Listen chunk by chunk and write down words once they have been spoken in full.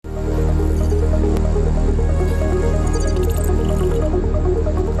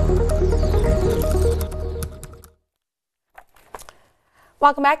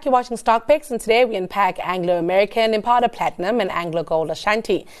Welcome back. You're watching Stock Picks, and today we unpack Anglo American, Implats Platinum, and Anglo Gold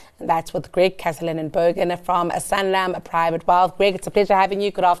Ashanti. And that's with Greg Castellan-Bergen from Sanlam Private Wealth. Greg, it's a pleasure having you.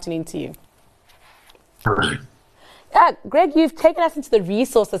 Good afternoon to you. Greg, you've taken us into the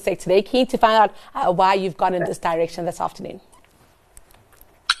resources sector today. Keen to find out why you've gone in this direction this afternoon.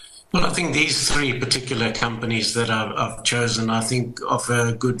 Well, I think these three particular companies that I've chosen, I think,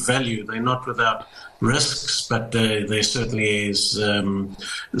 offer good value. They're not without risks, but there certainly is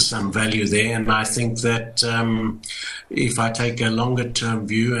some value there. And I think that if I take a longer-term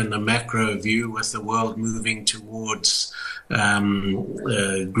view and a macro view with the world moving towards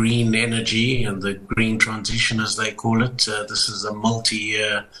green energy and the green transition, as they call it, this is a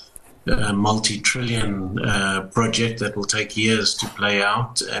multi-trillion project that will take years to play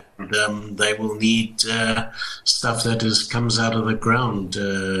out, and they will need stuff that comes out of the ground,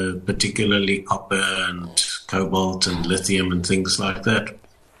 particularly copper and cobalt and lithium and things like that.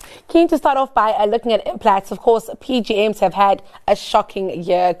 Keen to start off by looking at Implats. Of course, PGMs have had a shocking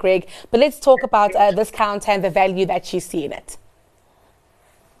year, Greg, but let's talk about this counter and the value that you see in it.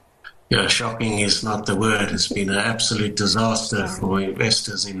 Yeah, shocking is not the word. It's been an absolute disaster for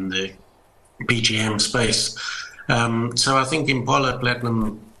investors in the PGM space. So I think Implats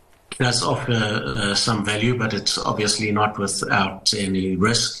Platinum does offer some value, but it's obviously not without any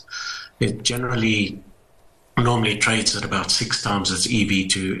risk. It normally trades at about 6 times its EV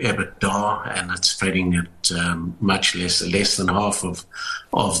to EBITDA, and it's trading at much less than half of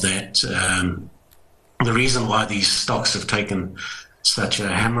that. The reason why these stocks have taken such a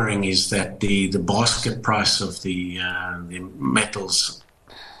hammering is that the basket price of the metals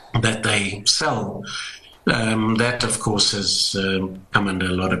that they sell, that of course has come under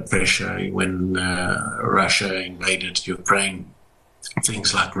a lot of pressure when Russia invaded Ukraine.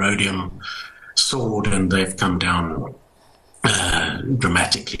 Things like rhodium soared and they've come down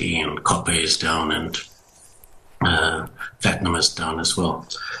dramatically, and copper is down and platinum is down as well.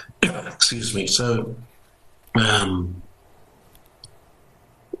 Excuse me. So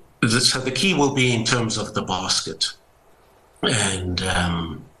the key will be in terms of the basket and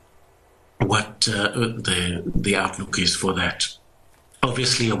what the outlook is for that.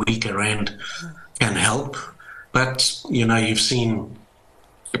 Obviously, a weaker rand can help, but you've seen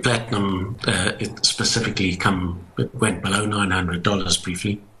platinum it specifically it went below $900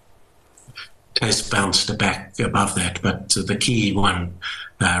 briefly. It has bounced back above that, but the key one,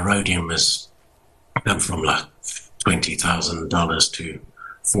 rhodium, has come from like $20,000 to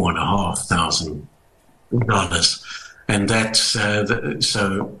 $4,500, and that's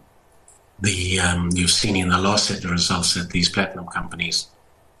you've seen in the last set of results that these platinum companies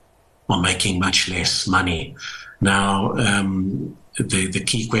are making much less money. Now, the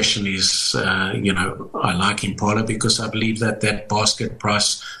key question is, I like Implats because I believe that basket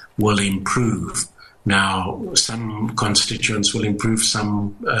price will improve. Now, some constituents will improve,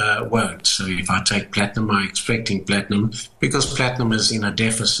 some won't. So if I take platinum, I'm expecting platinum because platinum is in a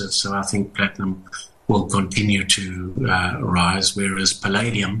deficit. So I think platinum will continue to rise, whereas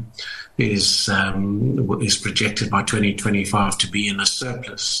palladium is projected by 2025 to be in a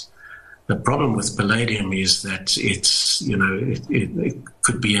surplus. The problem with palladium is that it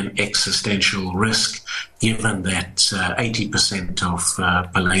could be an existential risk, given that 80% of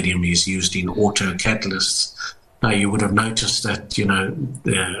palladium is used in auto catalysts. Now, you would have noticed that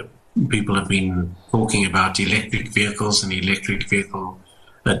people have been talking about electric vehicles and electric vehicle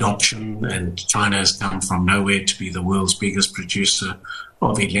adoption, and China has come from nowhere to be the world's biggest producer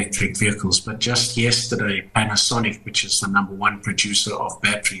of electric vehicles. But just yesterday, Panasonic, which is the number 1 producer of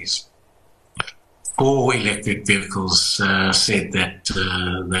batteries for electric vehicles, said that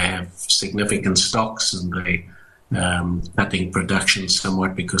they have significant stocks and they cutting production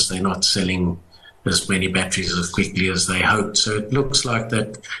somewhat because they're not selling as many batteries as quickly as they hoped. So it looks like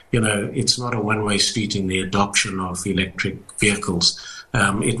that, it's not a one-way street in the adoption of electric vehicles.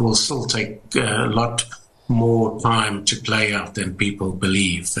 It will still take a lot more time to play out than people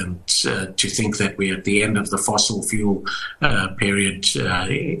believe, and to think that we're at the end of the fossil fuel period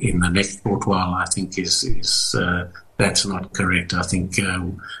in the next short while, I think is that's not correct. I think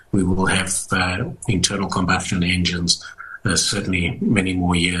we will have internal combustion engines certainly many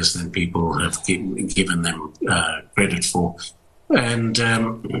more years than people have given them credit for. And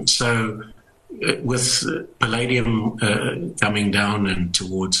so with palladium coming down and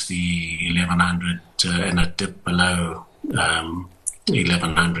towards the 1100 and a dip below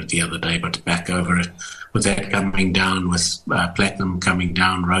 1100 the other day, but back over it. With that coming down, with platinum coming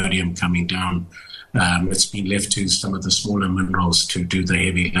down, rhodium coming down, it's been left to some of the smaller minerals to do the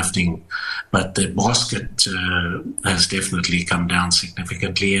heavy lifting. But the basket has definitely come down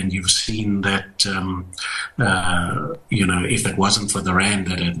significantly, and you've seen that, if it wasn't for the rand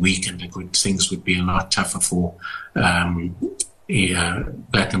that had weakened, things would be a lot tougher for platinum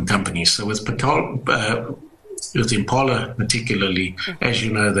companies. So with Impala particularly, as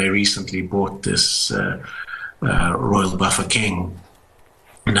you know, they recently bought this Royal Bafokeng.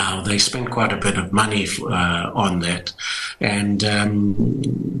 Now, they spent quite a bit of money on that, and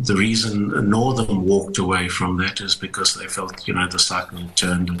the reason Northern walked away from that is because they felt, the cycle had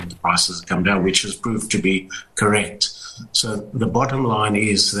turned and the prices had come down, which has proved to be correct. So the bottom line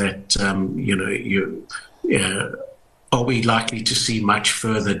is that, are we likely to see much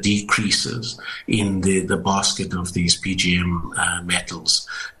further decreases in the basket of these PGM metals?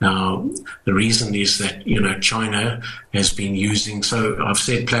 Now, the reason is that, China has been using, so I've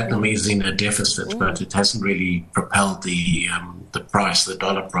said platinum is in a deficit, but it hasn't really propelled the price, the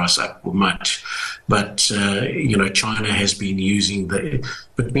dollar price up much. But, China has been using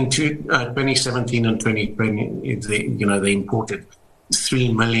between 2017 and 2020, they imported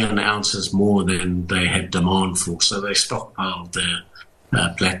 3 million ounces more than they had demand for. So they stockpiled the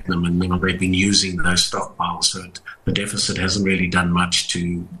platinum, and now they've been using those stockpiles. So the deficit hasn't really done much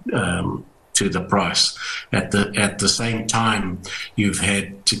to the price. At the same time, you've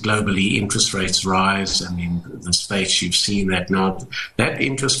had globally interest rates rise, and in the States you've seen that now. That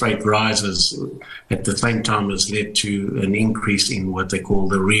interest rate rises at the same time has led to an increase in what they call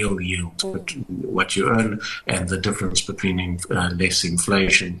the real yield, what you earn, and the difference between less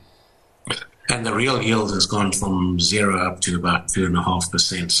inflation. And the real yield has gone from 0 up to about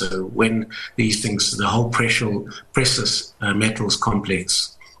 2.5%. So when these things, the whole precious metals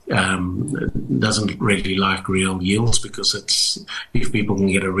complex doesn't really like real yields, because if people can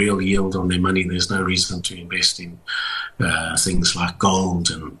get a real yield on their money, there's no reason to invest in things like gold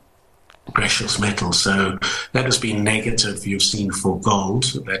and precious metals. So that has been negative. You've seen for gold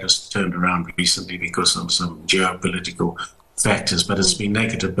that has turned around recently because of some geopolitical factors, but it's been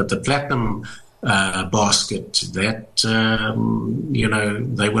negative. But the platinum basket, that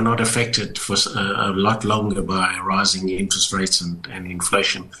they were not affected for a lot longer by rising interest rates and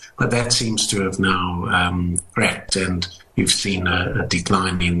inflation, but that seems to have now cracked, and you've seen a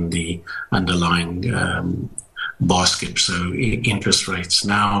decline in the underlying basket, so interest rates.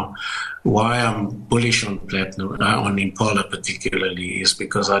 Now, why I'm bullish on platinum, on Impala particularly, is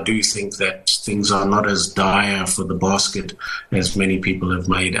because I do think that things are not as dire for the basket as many people have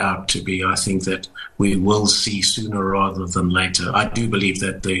made out to be. I think that we will see sooner rather than later. I do believe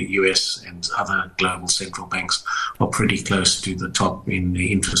that the US and other global central banks are pretty close to the top in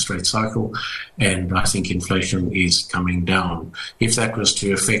the interest rate cycle, and I think inflation is coming down. If that was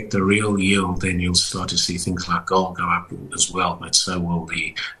to affect the real yield, then you'll start to see things like gold go up as well, but so will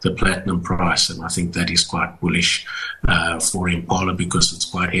the platinum price, and I think that is quite bullish for Impala, because it's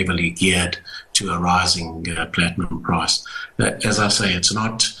quite heavily geared to a rising platinum price. As I say, it's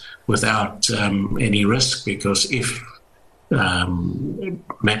not without any risk, because if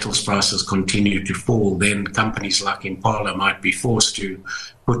metals prices continue to fall, then companies like Impala might be forced to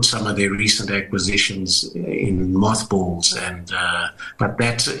put some of their recent acquisitions in mothballs. And but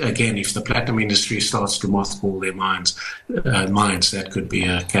that, again, if the platinum industry starts to mothball their mines, that could be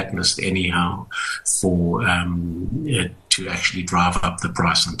a catalyst anyhow for to actually drive up the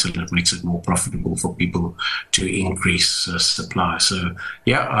price until it makes it more profitable for people to increase supply. So,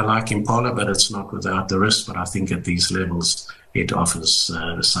 yeah, I like Impala, but it's not without the risk. But I think at these levels, it offers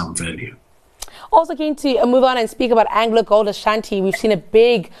some value. Also keen to move on and speak about Anglo Gold Ashanti. We've seen a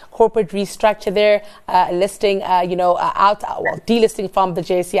big corporate restructure there, listing, delisting from the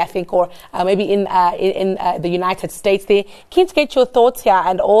JSE, I think, or maybe in the United States there. Keen to get your thoughts here,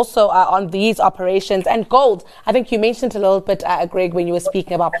 and also on these operations and gold. I think you mentioned a little bit, Greg, when you were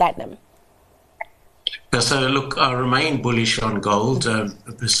speaking about platinum. So, look, I remain bullish on gold.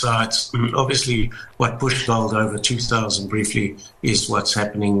 Besides, obviously, what pushed gold over 2,000 briefly is what's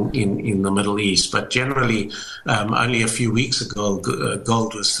happening in the Middle East. But generally, only a few weeks ago,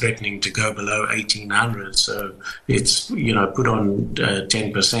 gold was threatening to go below 1,800. So it's, put on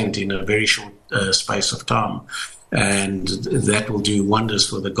 10% in a very short space of time. And that will do wonders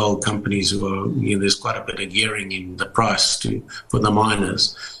for the gold companies who are, there's quite a bit of gearing in the price for the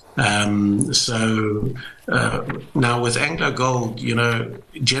miners. Now with Anglo Gold,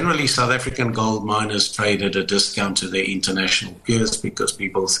 generally South African gold miners trade at a discount to their international peers because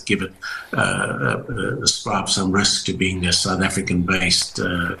people give it ascribe some risk to being a South African-based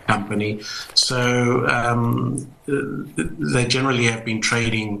company. So they generally have been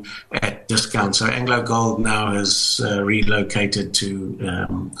trading at discount. So Anglo Gold now has relocated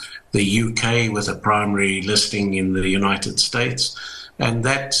to the UK with a primary listing in the United States. And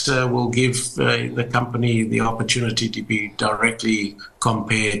that will give the company the opportunity to be directly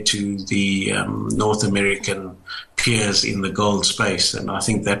compared to the North American peers in the gold space. And I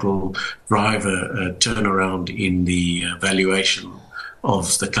think that will drive a turnaround in the valuation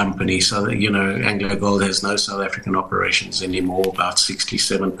of the company. So that, Anglo Gold has no South African operations anymore. About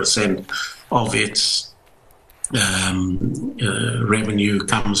 67% of its revenue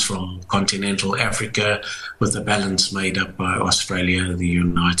comes from continental Africa, with the balance made up by Australia, the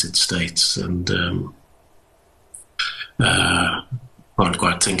United States, and can't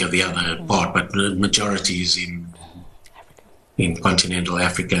quite think of the other part, but the majority is in continental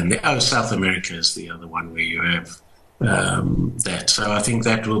Africa, and South America is the other one where you have that. So I think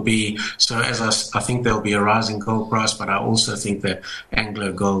that will be, I think there'll be a rising gold price, but I also think that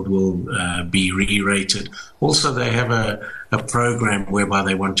Anglo Gold will be re-rated. Also, they have a program whereby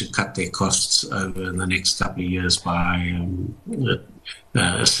they want to cut their costs over the next couple of years by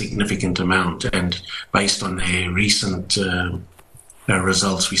a significant amount. And based on their recent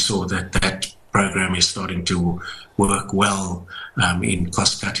results, we saw that program is starting to work well in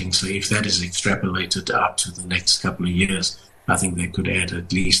cost cutting. So if that is extrapolated out to the next couple of years, I think they could add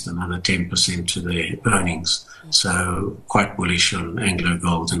at least another 10% to their earnings. So quite bullish on Anglo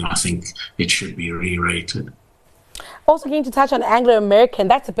Gold, and I think it should be re-rated. Also keen to touch on Anglo American.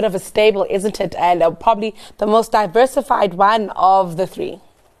 That's a bit of a stable, isn't it? And probably the most diversified one of the three.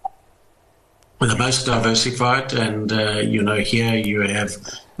 The most diversified, and here you have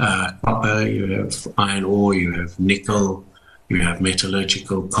copper, you have iron ore, you have nickel, you have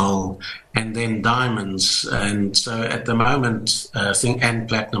metallurgical coal, and then diamonds. And so at the moment, and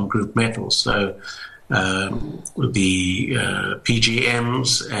platinum group metals. So the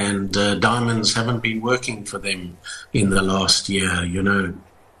PGMs and diamonds haven't been working for them in the last year.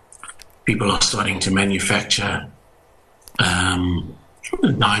 People are starting to manufacture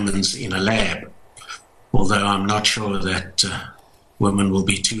diamonds in a lab, although I'm not sure that women will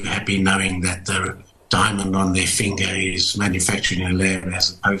be too happy knowing that the diamond on their finger is manufactured in a lab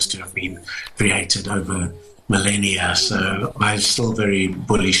as opposed to have been created over millennia. So I'm still very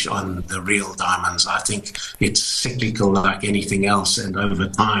bullish on the real diamonds. I think it's cyclical like anything else, and over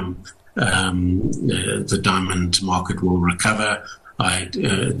time the diamond market will recover. I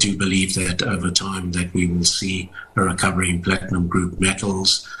do believe that over time that we will see a recovery in platinum group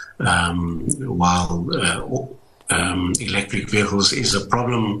metals, while electric vehicles is a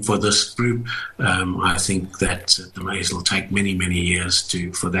problem for this group. I think that it will take many, many years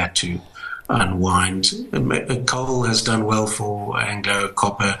for that to unwind. Coal has done well for Anglo,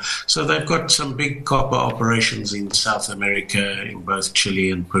 copper. So they've got some big copper operations in South America, in both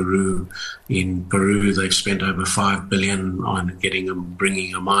Chile and Peru. In Peru, they've spent over $5 billion on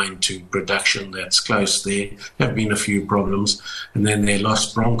bringing a mine to production that's close there. There have been a few problems. And then their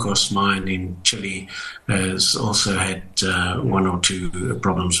Los Broncos mine in Chile has also had one or two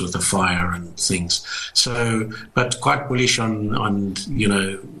problems with the fire and things. So, but quite bullish on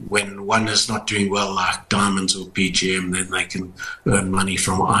when one is not doing well, like diamonds or PGM, then they can earn money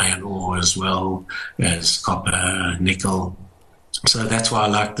from iron ore as well as copper, nickel. So that's why I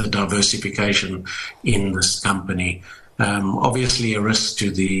like the diversification in this company. Obviously, a risk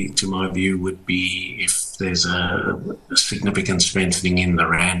to my view would be if there's a significant strengthening in the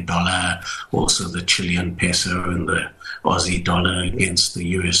rand dollar, also the Chilean peso and the Aussie dollar against the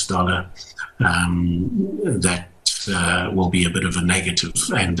US dollar. That will be a bit of a negative,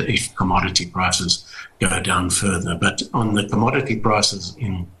 and if commodity prices go down further. But on the commodity prices,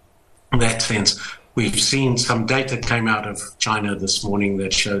 in that sense, we've seen some data came out of China this morning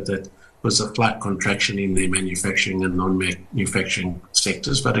that showed that was a slight contraction in their manufacturing and non-manufacturing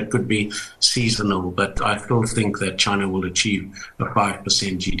sectors, but it could be seasonal. But I still think that China will achieve a 5%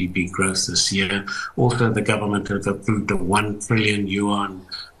 GDP growth this year. Also, the government have approved a 1 trillion yuan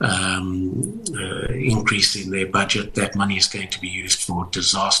increase in their budget. That money is going to be used for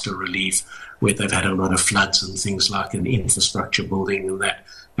disaster relief, where they've had a lot of floods and things like an infrastructure building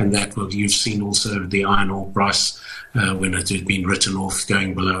and that will, you've seen also the iron ore price when it had been written off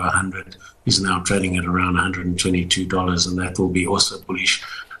going below 100 is now trading at around $122, and that will be also bullish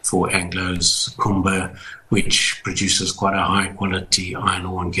for Anglo's Kumba, which produces quite a high quality iron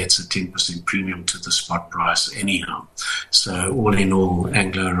ore and gets a 10% premium to the spot price anyhow. So all in all,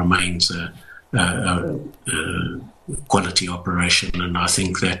 Anglo remains a quality operation, and I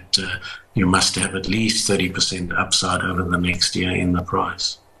think that you must have at least 30% upside over the next year in the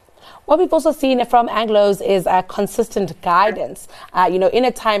price. What we've also seen from Anglos is consistent guidance. In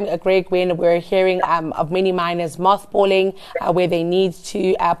a time, Greg, when we're hearing of many miners mothballing, where they need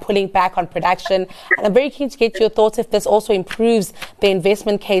to pulling back on production. And I'm very keen to get your thoughts if this also improves the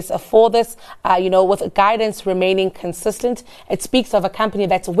investment case for this. With guidance remaining consistent, it speaks of a company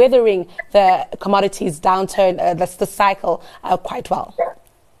that's weathering the commodities downturn, that's the cycle, quite well.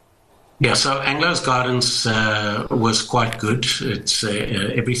 Yeah, so Anglo's guidance was quite good. It's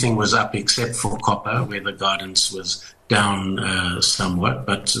everything was up except for copper, where the guidance was down somewhat.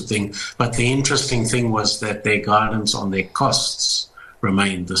 But the interesting thing was that their guidance on their costs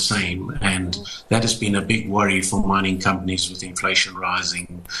remained the same, and that has been a big worry for mining companies with inflation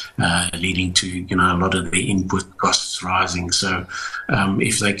rising, leading to a lot of the input costs rising. So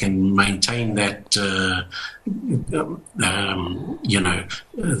if they can maintain that,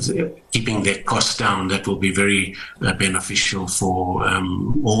 keeping their costs down, that will be very beneficial for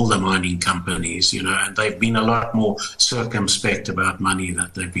all the mining companies. And they've been a lot more circumspect about money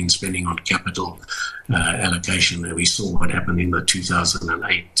that they've been spending on capital allocation. We saw what happened in the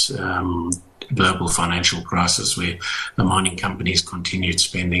 2008 global financial crisis, where the mining companies continued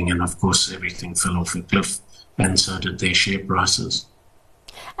spending, and of course everything fell off a cliff, and so did their share prices.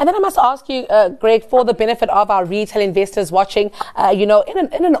 And then I must ask you, Greg, for the benefit of our retail investors watching, in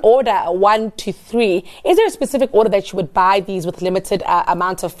an order 1 to 3, is there a specific order that you would buy these with limited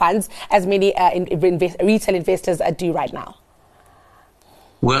amount of funds, as many retail investors do right now?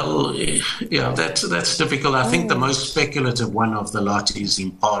 Well, yeah, that's difficult. I think the most speculative one of the lot is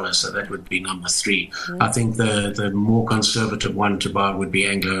Impala, so that would be number 3. I think the more conservative one to buy would be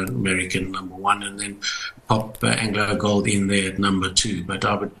Anglo American, number 1, and then pop Anglo Gold in there at number 2. But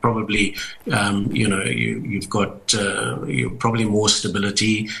I would probably, you've got you're probably more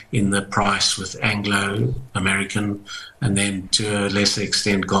stability in the price with Anglo American, and then to a lesser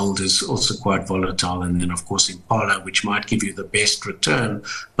extent, gold is also quite volatile, and then of course Impala, which might give you the best return,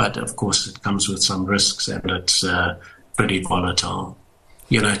 but of course it comes with some risks, and it's pretty volatile.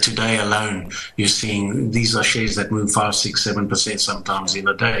 Today alone, you're seeing these are shares that move 5, 6, 7% sometimes in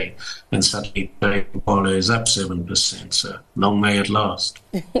a day, and suddenly Impala is up 7%. So long may it last.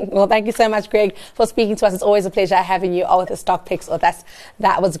 Well, thank you so much, Greg, for speaking to us. It's always a pleasure having you with the stock picks with us.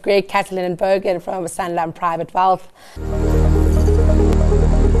 That was Greg Castellan and Bergen from Sanlam Private Wealth.